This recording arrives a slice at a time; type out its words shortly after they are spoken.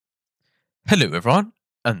Hello everyone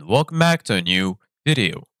and welcome back to a new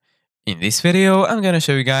video. In this video, I'm gonna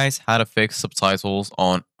show you guys how to fix subtitles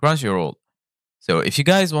on Crunchyroll. So if you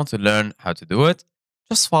guys want to learn how to do it,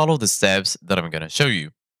 just follow the steps that I'm gonna show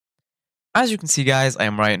you. As you can see guys, I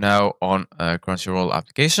am right now on a Crunchyroll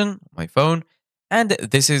application, my phone, and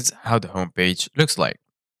this is how the homepage looks like.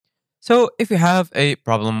 So if you have a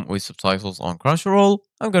problem with subtitles on Crunchyroll,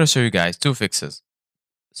 I'm gonna show you guys two fixes.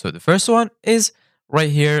 So the first one is right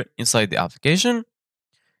here inside the application.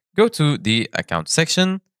 Go to the account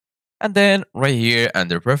section, and then right here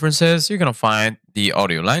under preferences, you're going to find the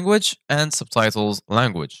audio language and subtitles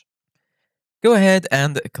language. Go ahead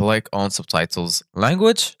and click on subtitles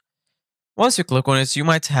language. Once you click on it, you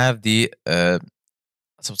might have the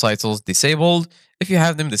subtitles disabled. If you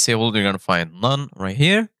have them disabled, you're going to find none right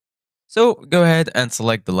here. So go ahead and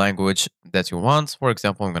select the language that you want. For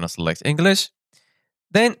example, I'm going to select English.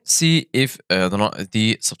 Then see if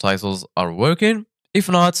the subtitles are working. If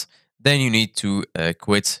not, then you need to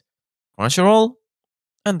quit Crunchyroll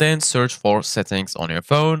and then search for settings on your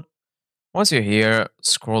phone. Once you're here,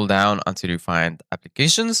 scroll down until you find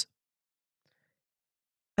applications.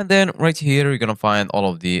 And then right here, you're going to find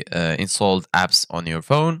all of the installed apps on your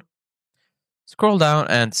phone. Scroll down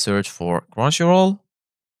and search for Crunchyroll.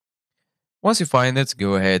 Once you find it,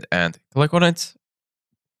 go ahead and click on it.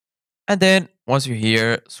 And then once you're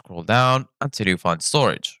here, scroll down until you find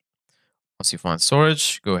storage. Once you find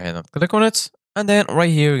storage, go ahead and click on it. And then right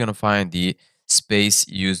here, you're going to find the space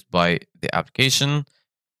used by the application,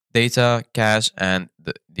 data, cache, and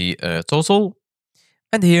the total.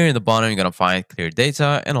 And here in the bottom, you're going to find clear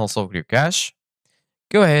data and also clear cache.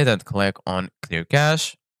 Go ahead and click on clear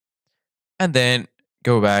cache. And then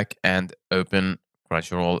go back and open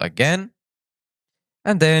Crunchyroll again.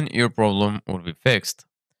 And then your problem will be fixed.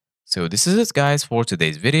 So this is it guys for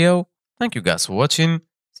today's video. Thank you guys for watching.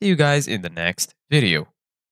 See you guys in the next video.